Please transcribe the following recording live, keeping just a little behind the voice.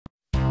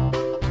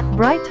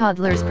Bright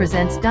Toddlers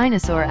presents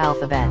Dinosaur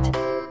Alphabet.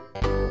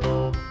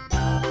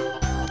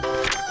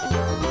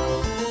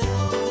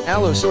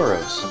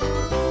 Allosaurus.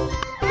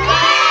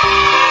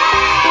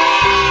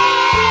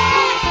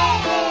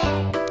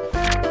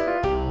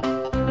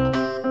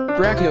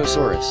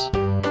 Brachiosaurus.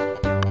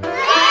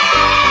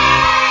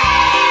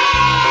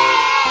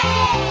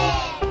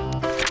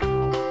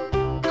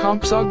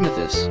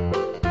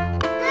 Compsognathus.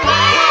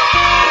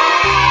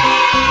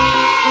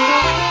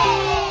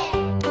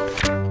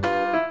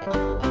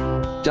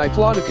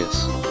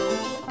 Diplodocus.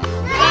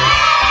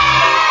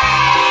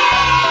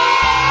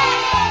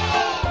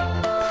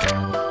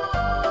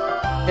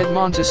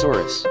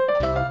 Edmontosaurus.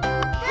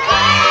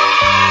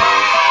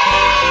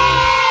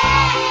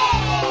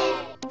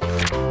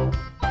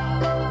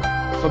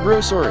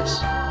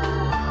 Fabrosaurus.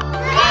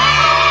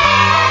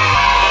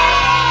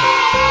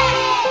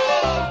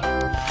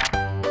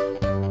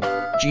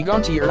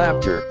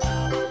 Gigantieraptor.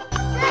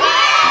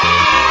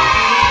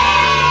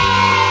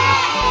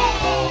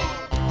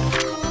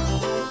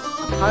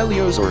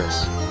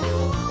 Hyleosaurus.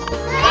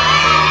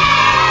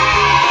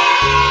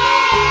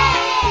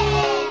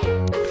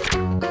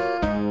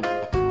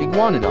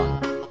 Iguanodon.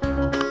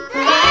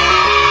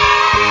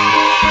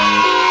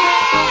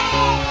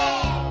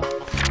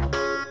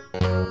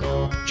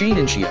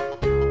 Jadentia.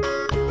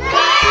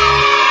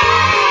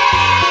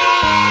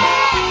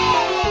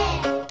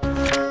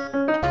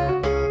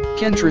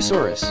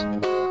 Kentrosaurus.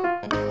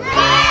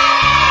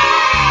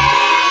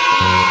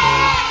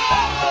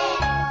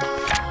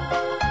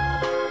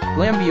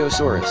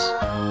 Lambiosaurus.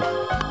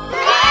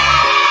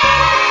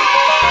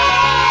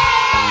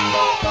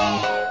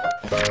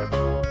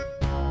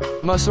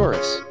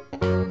 Mosaurus.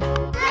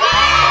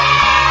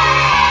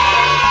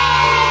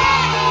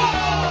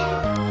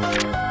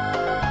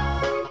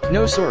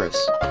 Nosaurus.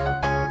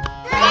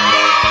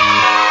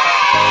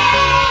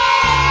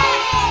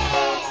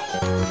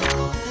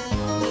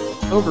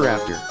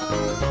 Oviraptor.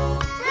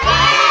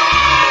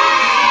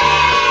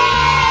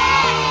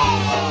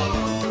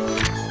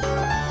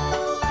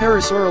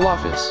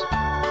 Parasaurolophus.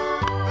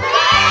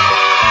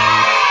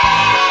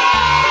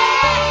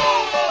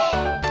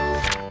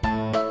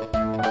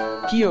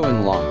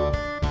 Long.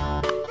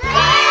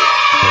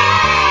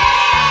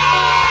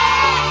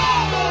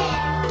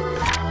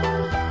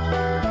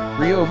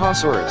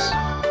 Brachiosaurus.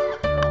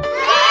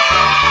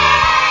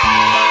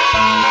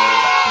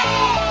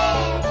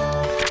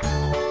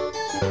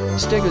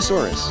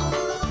 Stegosaurus.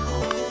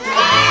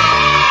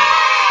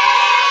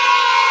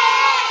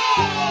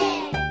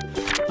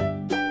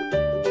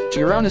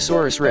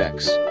 Tyrannosaurus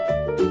rex.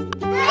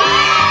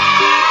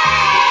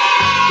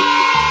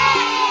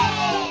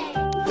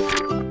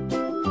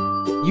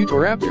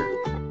 Utahraptor.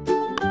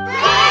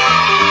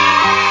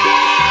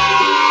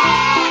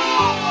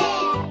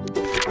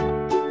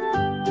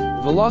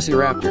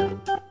 Velociraptor.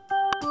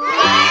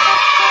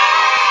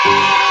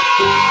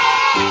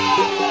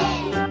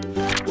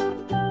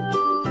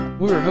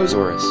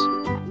 Urhosaurus.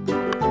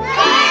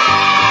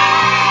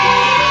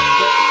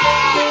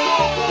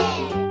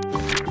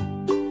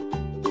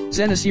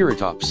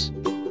 Xenoceratops.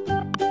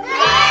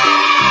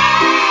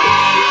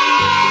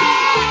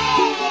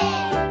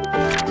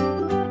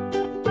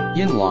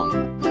 Yinlong.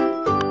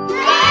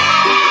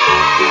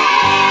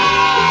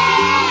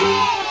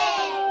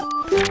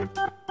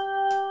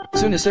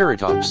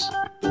 Suniceratops.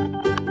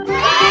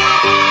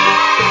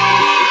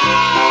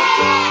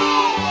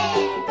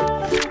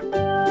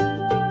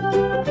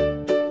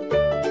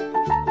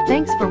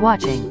 Thanks for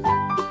watching.